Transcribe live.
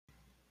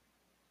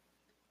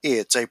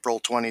It's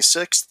April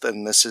 26th,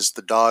 and this is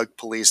the Dog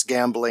Police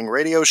Gambling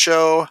Radio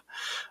Show.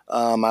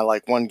 I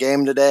like one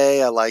game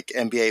today. I like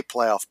NBA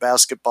playoff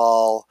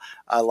basketball.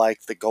 I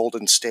like the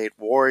Golden State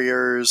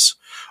Warriors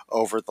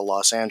over the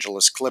Los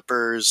Angeles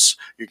Clippers.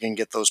 You can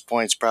get those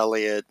points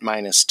probably at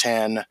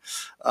 -10.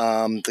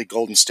 The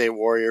Golden State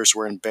Warriors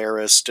were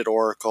embarrassed at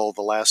Oracle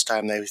the last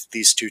time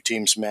these two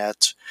teams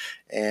met,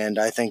 and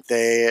I think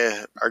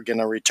they are going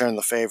to return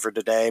the favor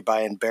today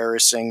by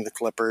embarrassing the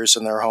Clippers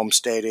in their home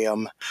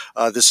stadium.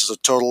 This is a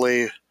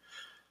totally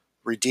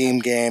redeem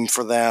game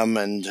for them,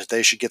 and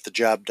they should get the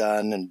job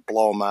done and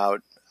blow them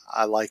out.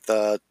 I like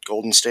the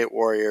Golden State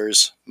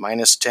Warriors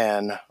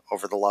 -10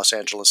 over the Los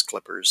Angeles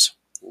Clippers.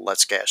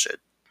 Let's cash it.